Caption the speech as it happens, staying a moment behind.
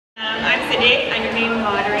I'm Cindy. I'm going to be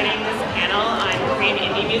moderating this panel on Korean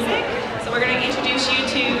indie music. So we're going to introduce you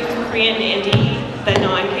to Korean indie, the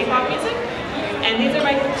non-K-pop music. And these are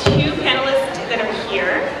my two panelists that are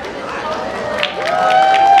here.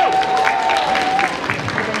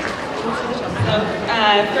 So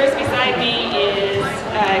first beside me is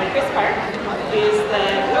Chris Park, who's the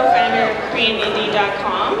co-founder of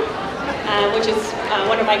KoreanIndie.com, which is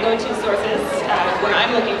one of my go-to sources when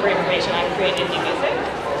I'm looking for information on Korean indie music.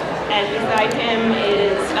 And beside him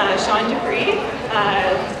is Shawn Despres,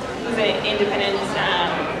 who's an independent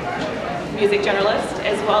music journalist,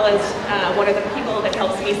 as well as one of the people that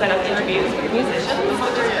helps me set up interviews with musicians,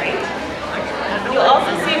 which is great. You'll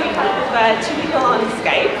also see we have two people on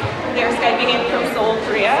Skype. They're Skyping in from Seoul,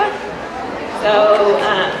 Korea. So,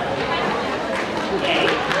 yay.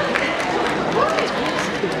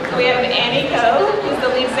 We have Annie Ko, who's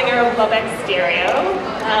the lead singer of Love X Stereo,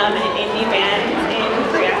 an indie band in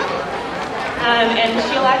Korea. And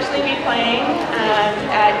she'll actually be playing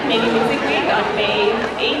at Canadian Music Week on May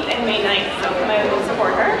 8th and May 9th, so come out and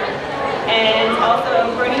support her. And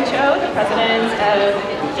also Bernie Cho, the president of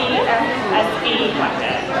DFSB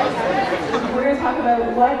Kollective. We're going to talk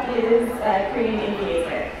about what is Korean indie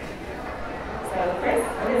music. So Chris,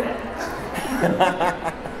 what is it?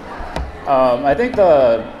 I think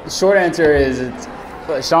the short answer is,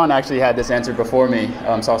 Shawn actually had this answer before me,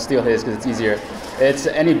 so I'll steal his because it's easier. It's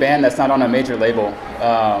any band that's not on a major label.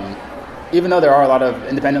 Even though there are a lot of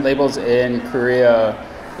independent labels in Korea,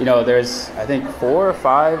 you know, there's I think 4 or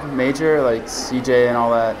 5 major, like CJ and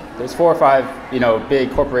all that. There's 4 or 5, you know,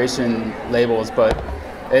 big corporation labels, but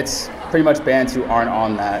it's pretty much bands who aren't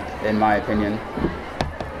on that, in my opinion.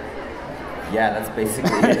 Yeah, that's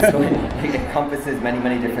basically it. So it encompasses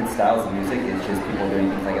many different styles of music. It's just people doing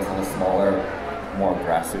things, I guess, on a smaller, more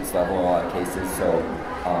grassroots level in a lot of cases. So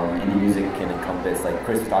indie music can encompass, like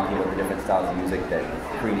Chris was talking about the different styles of music that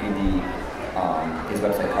Korean indie, his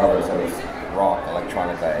website covers. So it's rock,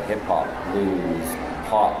 electronica, hip hop, blues,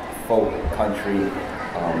 pop, folk, country.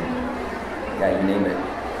 Yeah, you name it.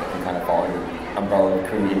 It can kind of fall under the umbrella of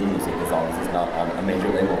Korean indie music as long as it's not on a major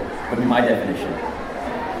label. Would be my definition.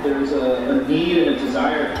 There's a need and a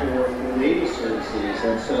desire for label services,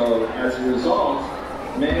 and so as a result,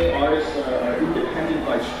 many artists are independent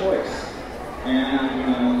by choice.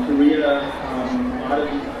 And Korea, a lot of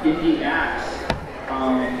indie acts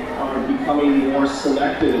are becoming more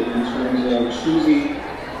selective in terms of choosing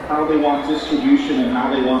how they want distribution and how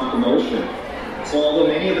they want promotion. So although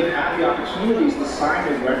many of them have the opportunities to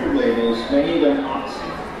sign with record labels, many of them opt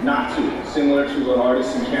not to, similar to what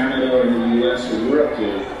artists in Canada or in the US or Europe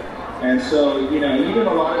do. And so, you know, even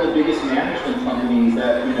a lot of the biggest management companies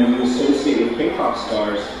that, you know, you associate with K-pop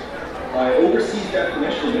stars, by overseas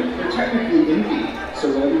definition, they're technically indie. So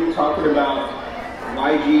whether you're talking about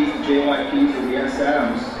YGs, the JYPs, or the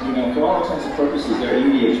SMs, you know, for all intents and purposes, they're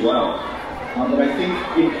indie as well. But I think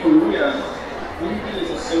in Korea, indie is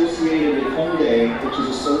associated with Hongdae, which is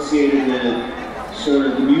associated with sort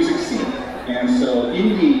of the music scene. And so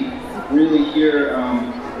indie really here,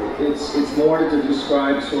 it's more to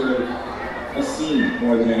describe sort of a scene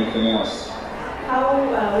more than anything else.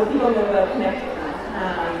 How would people go about connecting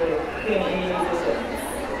with Korean indie musicians?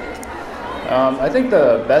 I think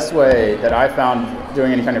the best way that I found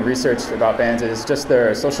doing any kind of research about bands is just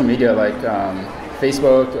their social media, like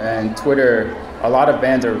Facebook and Twitter. A lot of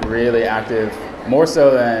bands are really active, more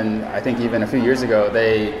so than I think even a few years ago.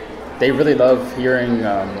 They really love hearing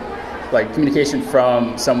like communication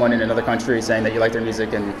from someone in another country saying that you like their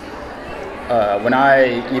music. And when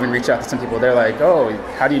I even reach out to some people, they're like, "Oh,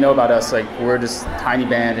 how do you know about us? Like, we're just a tiny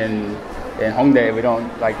band in Hongdae. We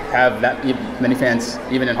don't like have that many fans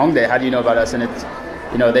even in Hongdae. How do you know about us?" And it's,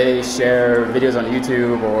 you know, they share videos on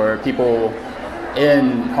YouTube, or people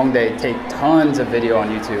in Hongdae take tons of video on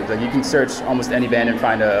YouTube. Like, you can search almost any band and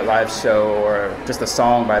find a live show or just a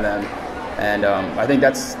song by them. And I think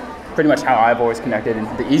that's pretty much how I've always connected, and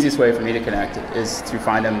the easiest way for me to connect is to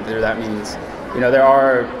find them through that means. You know, there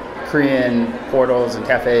are Korean portals and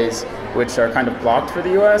cafes which are kind of blocked for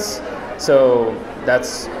the US, so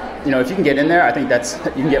that's, you know, if you can get in there, I think that's,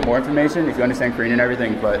 you can get more information if you understand Korean and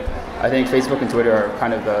everything, but I think Facebook and Twitter are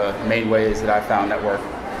kind of the main ways that I've found that work.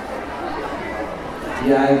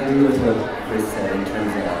 Yeah, I agree with what Chris said in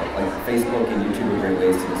terms of like Facebook and YouTube are great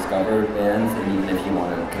ways to discover bands, and even if you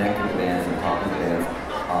want to connect with bands and talk with bands.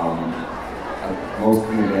 Most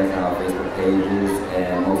Korean bands have Facebook pages,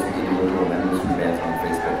 and most of the individual members from bands on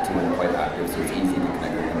Facebook too, and quite active, so it's easy to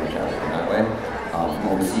connect with them and chat with them that way. From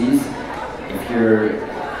overseas, if you're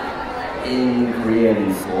in Korea and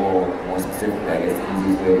in Seoul, more specifically, I guess the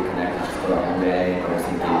easiest way to connect is just go to Hongdae or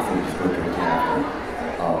something, so just go to a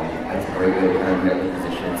camp. great way to kind of meet with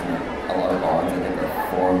musicians and a lot of bonds I think that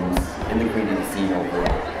forms in the Korean indie scene over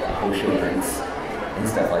post-show drinks and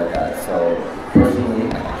stuff like that. So personally,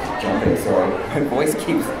 I'm jumping, so my voice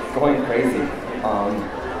keeps going crazy.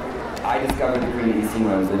 I discovered the Korean indie scene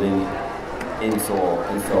when I was living in Seoul,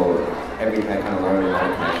 and so everything I kind of learned and all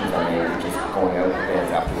the connections I made were just going out with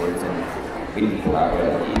bands afterwards and meeting people that way.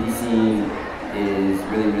 The indie scene is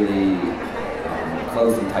really, really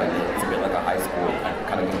close and tight-knit. It's a bit like a high school,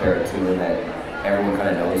 kind of compare it to, in that everyone kind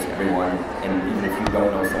of knows everyone, and even if you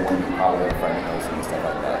don't know someone, you probably have a friend that knows them and stuff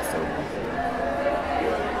like that. So.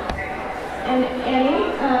 And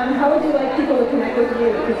Annie, how would you like people to connect with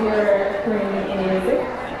you? Because you're Korean indie music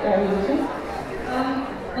musician.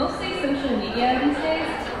 Mostly social media these days.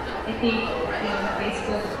 I think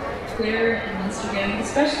Facebook, Twitter, and Instagram,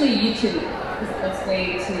 especially YouTube, is the best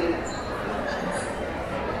way to.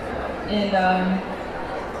 And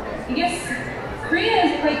I guess Korea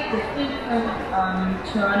is quite different from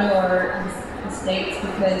Toronto or the States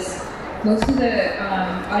because most of the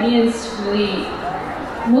audience really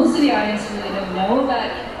don't know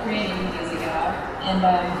about Korean indie music at all. And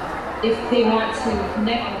if they want to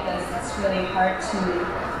connect with us, it's really hard to,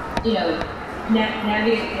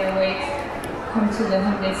 navigate their way to come to the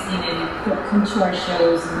Hongdae scene and come to our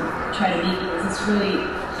shows and try to meet us. It's really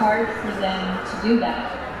hard for them to do that.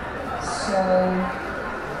 So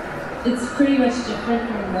it's pretty much different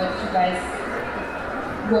from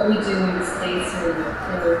what we do in the States or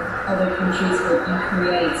other countries, but in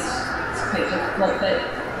Korea it's quite difficult. But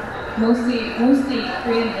mostly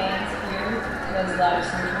Korean bands here does a lot of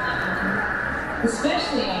social networking,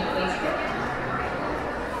 especially on Facebook.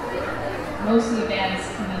 Mostly bands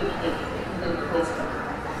communicate within Facebook.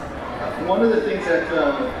 One of the things that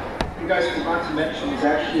you guys forgot to mention is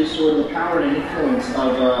actually sort of the power and influence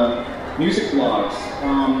of music blogs.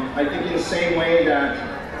 I think in the same way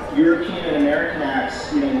that European and American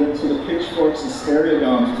acts, look to the pitchforks and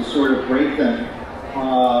stereoguns to sort of break them.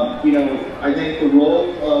 I think the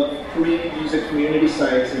role of Korean music community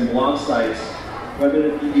sites and blog sites, whether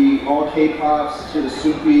it be all K-pops to the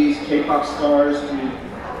Supis, K-pop stars, to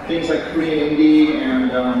things like Korean indie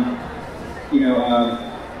and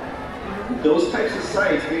those types of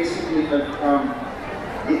sites basically have,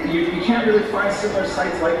 you can't really find similar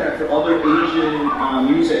sites like that for other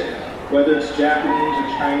Asian music, whether it's Japanese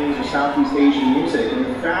or Chinese or Southeast Asian music. And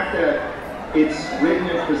the fact that it's written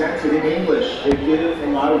and presented in English, it gives a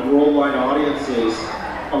lot of worldwide audiences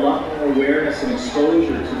a lot more awareness and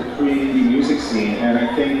exposure to the Korean indie music scene. And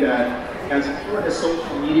I think that as important as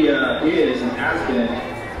social media is and has been,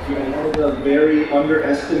 one of the very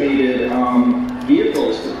underestimated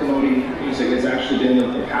vehicles for promoting music has actually been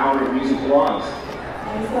the power of music blogs.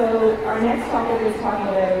 And so our next topic is talking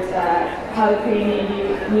about how the Korean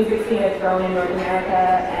indie music scene has grown in North America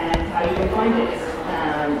and how you can find it.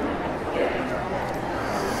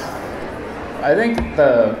 I think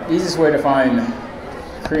the easiest way to find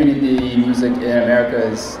Korean indie music in America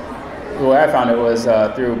is, the way I found it was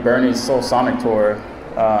through Bernie's Soul Sonic tour.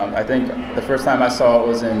 I think the first time I saw it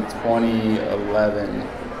was in 2011,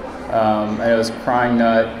 and it was Crying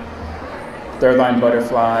Nut, Third Line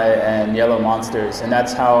Butterfly, and Yellow Monsters, and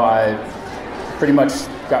that's how I pretty much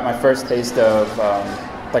got my first taste of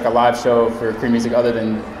like a live show for Korean music, other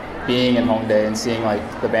than being in Hongdae and seeing like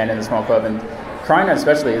the band in the small club. And Crying Nut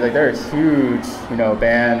especially, like they're a huge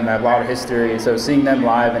band, have a lot of history, so seeing them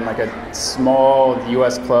live in like a small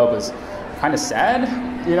US club was kind of sad,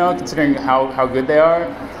 considering how good they are.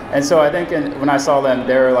 And so I think when I saw them,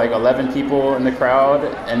 there were like 11 people in the crowd,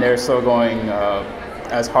 and they're still going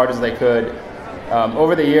as hard as they could.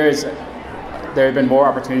 Over the years, there have been more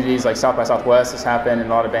opportunities, like South by Southwest has happened, and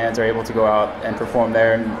a lot of bands are able to go out and perform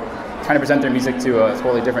there and kind of present their music to a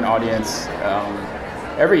totally different audience.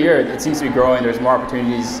 Every year, it seems to be growing. There's more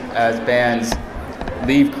opportunities as bands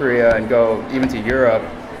leave Korea and go even to Europe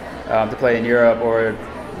to play in Europe, or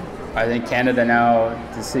I think Canada now,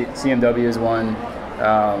 CMW is one.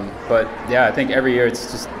 But yeah, I think every year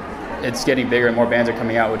it's getting bigger and more bands are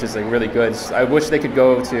coming out, which is like really good. I wish they could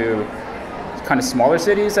go to kind of smaller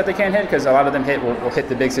cities that they can't hit, because a lot of them will hit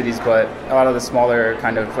the big cities, but a lot of the smaller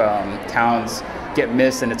kind of towns get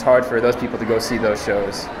missed, and it's hard for those people to go see those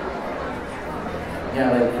shows.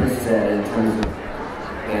 Yeah, like Chris said, in terms of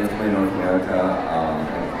bands playing North America,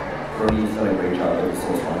 Bernie's done a great job with the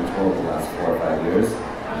Soul Sonic tour over the last 4 or 5 years.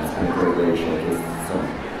 It's been a great way to showcase some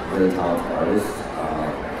really talented artists.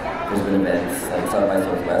 There's been events like South by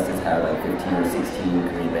Southwest has had like 15 or 16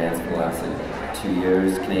 Korean bands for the last 2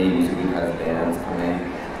 years. Canadian Music Week has bands coming.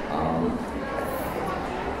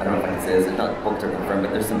 I don't know if I can say this, it's not booked or confirmed,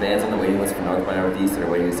 but there's some bands on the waiting list for North by Northeast that are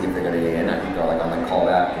waiting to see if they're going to get in. I think they're like on the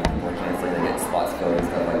callback and people a chance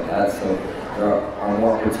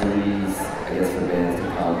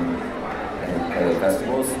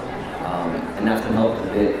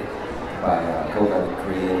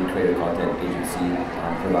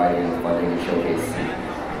providing funding and showcase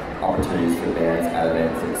opportunities for bands at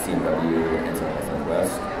events like CMW and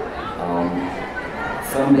Southwest.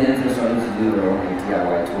 Some bands are starting to do their own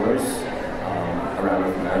DIY tours around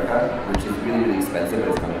North America, which is really, really expensive, but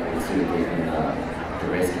it's kind of considerably in the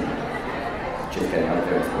risk and just getting out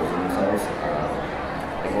there and exposing themselves.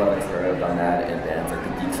 Like a lot of Xterra have done that, and bands like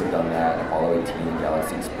the Geeks have done that, Apollo 18 and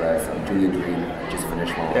Galaxy Express, Julia Dream just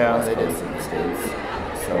finished one on the West Coast in the States.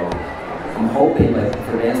 So I'm hoping, like,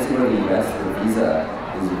 for bands to go to the US, the visa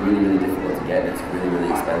is really, really difficult to get. It's really,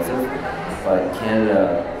 really expensive. But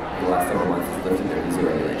Canada, the last several months, has lifted their visa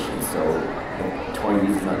regulations. So touring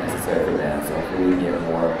visa is not necessary for bands. So hopefully we can get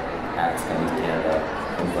more acts coming to Canada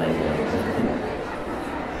and playing here.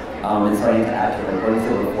 And starting to add to, like, what I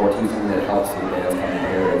said before, too, something that helps with bands coming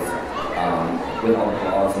here is with all the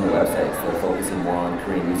blogs and the websites, they're focusing more on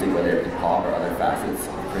Korean music, whether it be pop or other facets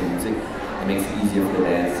of Korean music. It makes it easier for the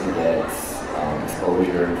bands to get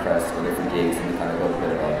exposure and press for different gigs and to kind of build a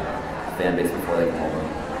bit of a fan base before they come over.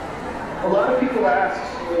 A lot of people ask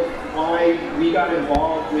why we got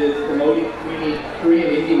involved with promoting Korean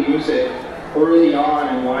indie music early on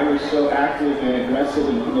and why we're so active and aggressive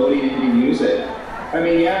in promoting indie music. I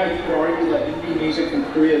mean, yeah, you could argue that indie music from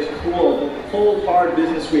Korea is cool, but the cold, hard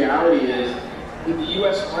business reality is, in the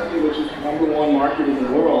US market, which is the #1 market in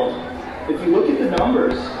the world, if you look at the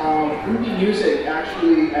numbers, indie music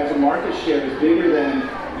actually, as a market share, is bigger than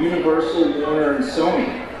Universal, Warner, and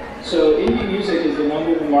Sony. So indie music is the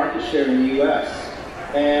 #1 market share in the US.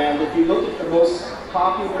 And if you look at the most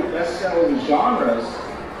popular best-selling genres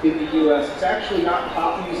in the US, it's actually not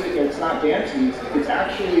pop music or it's not dance music. It's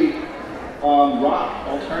actually rock,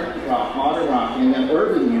 alternative rock, modern rock, and then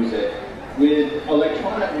urban music, with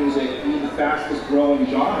electronic music being the fastest growing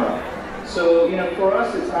genre. So, you know, for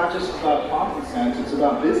us, it's not just about common sense, it's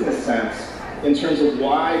about business sense in terms of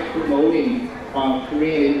why promoting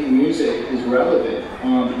Korean indie music is relevant.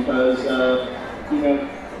 Because, you know,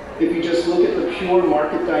 if you just look at the pure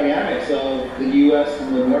market dynamics of the US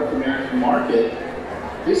and the North American market,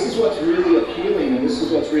 this is what's really appealing and this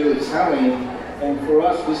is what's really selling. And for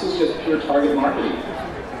us, this is just pure target marketing.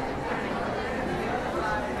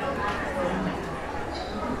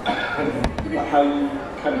 How you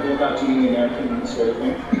kind of go about doing the American sort of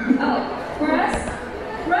thing? Oh, for us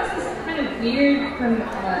it's kind of weird from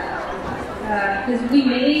because we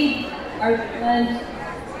made our plan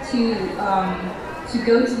to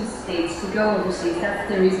go to the States, to go overseas. That's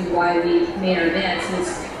the reason why we made our band. So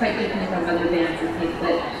it's quite different from other bands, I think.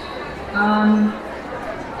 But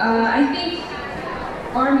I think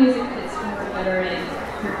our music fits better in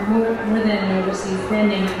more than overseas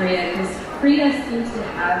than in Korea, because Korea seems to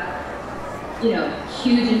have, you know,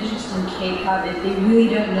 huge interest in K-pop, and they really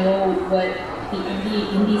don't know what the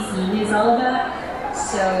indie scene is all about.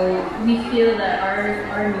 So we feel that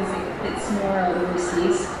our music fits more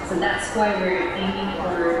overseas. So that's why we're aiming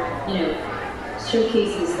for, you know,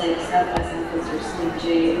 showcases like South by Southwest or Slim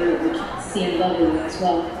J or CMW as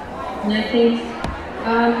well. And I think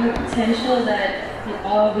the potential that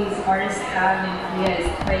all these artists have in Korea is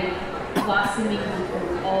quite blossoming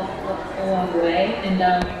all along the way, and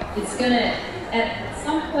it's gonna, at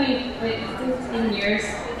some point, like 15 years,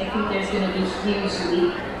 I think there's gonna be a huge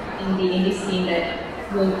leap in the indie scene that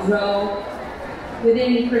will grow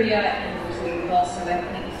within Korea and overseas also. I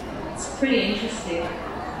think it's pretty interesting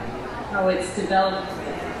how it's developed.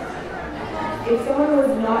 If someone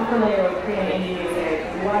was not familiar with Korean indie music,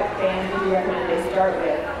 what band would you recommend they start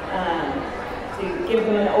with? To give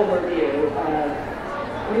them an overview of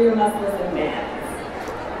what are your must-listen bands?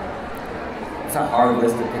 It's a hard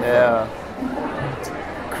list to pick. Yeah.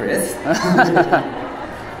 Chris?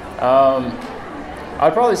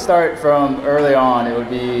 I'd probably start from early on. It would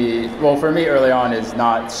be, well, for me, early on is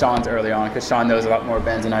not Shawn's early on, because Shawn knows a lot more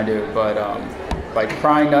bands than I do. But like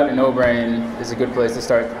Crying Nut and No Brain is a good place to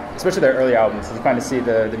start, especially their early albums, to kind of see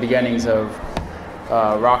the beginnings of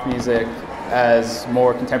rock music as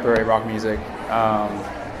more contemporary rock music.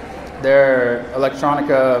 Their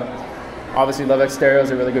electronica, obviously Love X Stereo is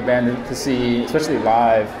a really good band to see, especially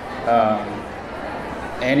live.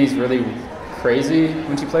 Annie's really crazy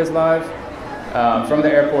when she plays live. From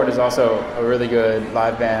the Airport is also a really good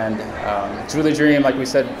live band. Julia Dream, like we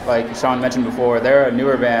said, like Shawn mentioned before, they're a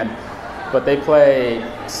newer band, but they play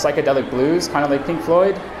psychedelic blues, kind of like Pink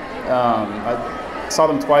Floyd. I saw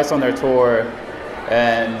them twice on their tour,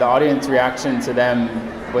 and the audience reaction to them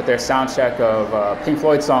with their sound check of Pink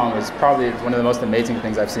Floyd song was probably one of the most amazing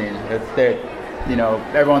things I've seen. You know,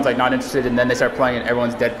 everyone's like not interested, and then they start playing it,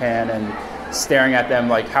 everyone's deadpan and staring at them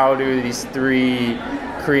like, how do these three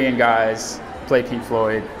Korean guys play Pink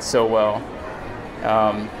Floyd so well?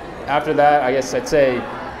 After that, I guess I'd say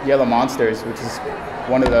Yellow Monsters, which is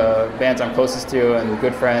one of the bands I'm closest to and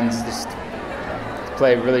good friends. Just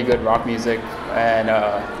play really good rock music, and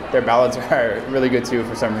their ballads are really good too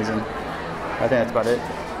for some reason. I think that's about it.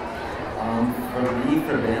 For me,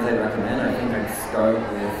 for bands I'd recommend, I think I'd start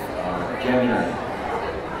with Gemini.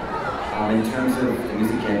 In terms of the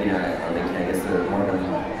music Gemini, I guess they're one of the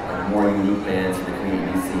more unique bands in the Korean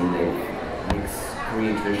indie scene. They mix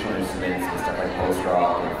Korean traditional instruments and stuff like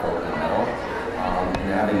post-rock and folk and metal. And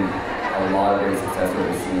they're having a lot of great success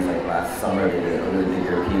overseas. Like last summer, they did a really big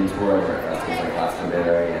European tour where festivals like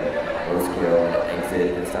Glastonbury and Roskilde and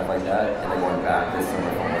Exit and stuff like that. And they're going back this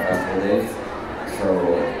summer for more festival days. So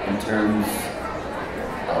in terms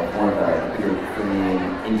of one of the bigger Korean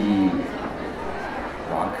indie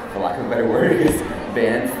rock, for lack of a better word,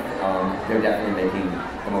 bands, they're definitely making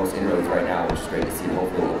the most inroads right now, which is great to see.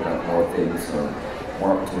 Hopefully open up more things or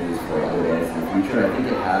more opportunities for other bands in the future. I think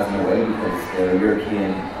it has in a way because their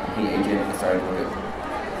European agent is starting to look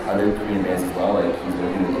at other Korean bands as well. Like he's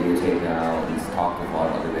working with Videotape now, he's talked with a lot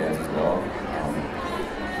of other bands as well.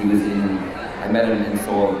 I met him in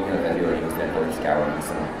Seoul in February. He was there for scouring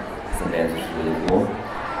some bands, which is really cool.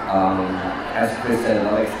 As Chris said,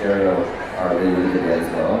 Love Stereo are really, really good bands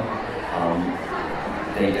as well.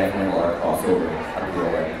 They definitely have a lot of crossover appeal,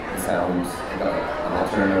 like the sounds, they got like an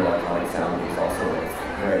alternative electronic sound, which is also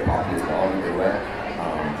very poppy as well in a good way.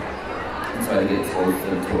 And so I think it exposed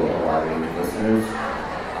them to a wide range of listeners.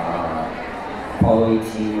 Apollo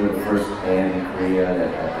 18 were the first band in Korea that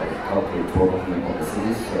helped with tour booking and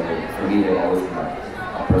publicity, so for me they've always been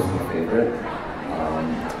a personal favorite.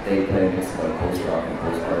 They play a mix of like post-rock and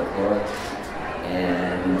post-hardcore,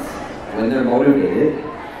 and when they're motivated,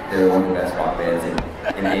 they're one of the best rock bands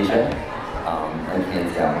in Asia, like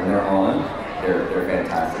hands down. When they're on, they're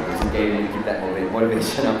fantastic. It's just getting to keep that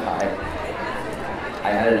motivation up high. I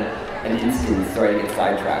had an instance, sorry to get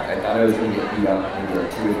sidetracked. I thought I was going to get beat up maybe like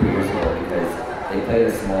 2 or 3 years ago because they played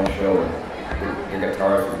a small show and their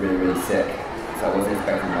guitarist was really, really sick. So I wasn't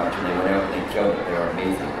expecting much, and they went out and they killed it. They were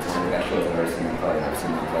amazing. It was one of the best shows I've ever seen them play. I've seen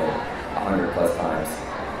them play 100 plus times.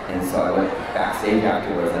 And so I went backstage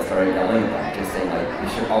afterwards and I started yelling at them, just saying like, you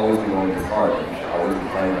should always be going this hard, like, you should always be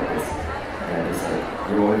playing like this. And I just like,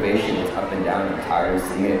 your motivation is up and down, I'm tired of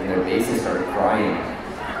seeing it. And their bassist started crying.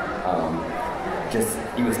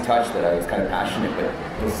 He was touched that I was kind of passionate, but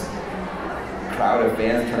this crowd of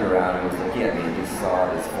fans turned around and was looking at me and just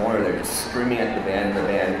saw this foreigner there just screaming at the band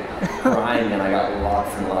crying, and I got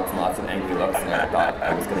lots and lots of angry looks, and I thought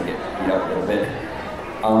I was going to get beat up a little bit.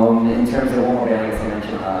 In terms of one more band, as I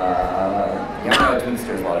mentioned, Young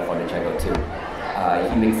Twingster is a lot of fun to check out too.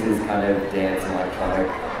 He mixes kind of dance and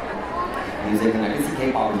electronic music, and I can see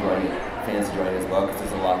K-pop fans enjoying it as well, because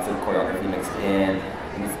there's lots of choreography mixed in.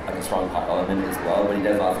 He's like a strong pop element as well, but he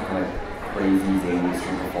does lots of kind of crazy, zany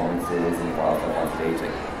street performances and wild stuff on stage,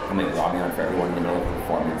 like he'll make logging on for everyone in the middle of the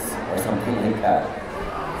performance or something like that.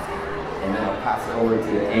 And then I'll pass it over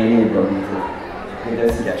to Annie and Bernie to give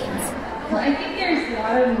their suggestions. Well, I think there's a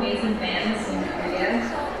lot of amazing bands in Korea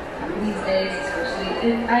these days,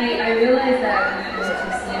 especially. I realized that when I went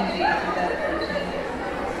to CMG in 2013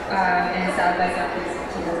 and South by Southwest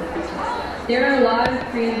in 2015, there are a lot of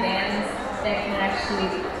Korean bands that can actually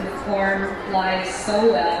perform live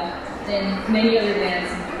so well than many other bands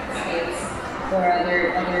in the States or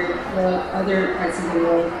other parts of the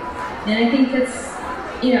world. And I think that's,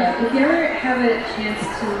 you know, if you ever have a chance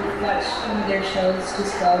to watch one of their shows,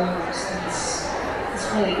 just go in person. It's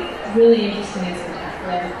really interesting and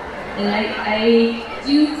spectacular. And I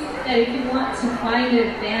do think that if you want to find a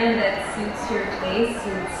band that suits your taste,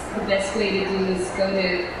 it's the best way to do is go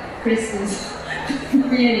to Chris's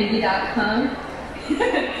KoreanIndie.com.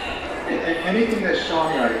 Anything that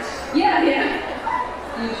Shawn writes. Yeah.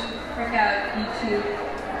 You should check out YouTube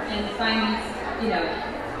and find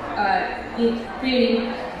these,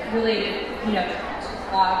 Korean related,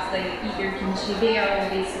 blogs like Eat Your Kimchi. They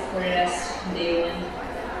always supported us from day one.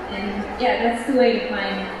 And yeah, that's the way to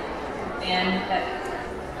find a band that.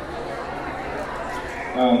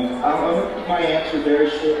 I'll make my answer very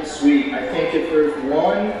short and sweet. I think if there's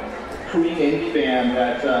one Korean indie band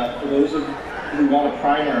that, for those of you who want a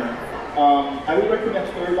primer, I would recommend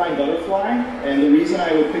Third Line Butterfly, and the reason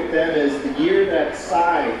I would pick them is the year that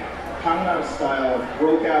Psy, Gangnam Style,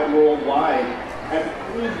 broke out worldwide at the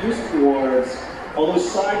Korean Music Awards. Although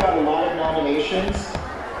Psy got a lot of nominations,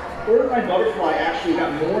 Third Line Butterfly actually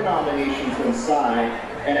got more nominations than Psy,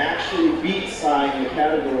 and actually beat Psy in the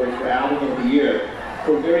category for Album of the Year,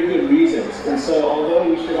 for very good reasons. And so although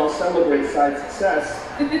we should all celebrate Psy's success,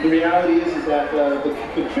 the reality is that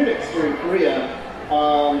the critics here in Korea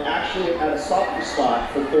actually had a softer spot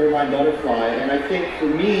for Third Line Butterfly, and I think for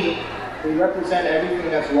me, they represent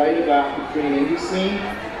everything that's right about the Korean indie scene.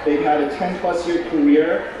 They've had a 10+ year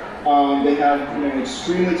career. They have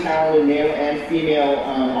extremely talented male and female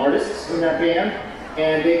artists in that band,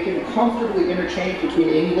 and they can comfortably interchange between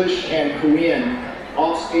English and Korean,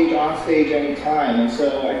 off stage, on stage, anytime. And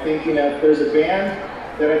so I think if there's a band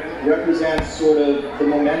that I think represents sort of the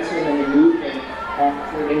momentum and the movement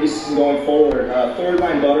for indie scene going forward, Third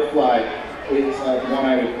Line Butterfly is the one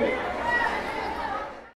I would pick.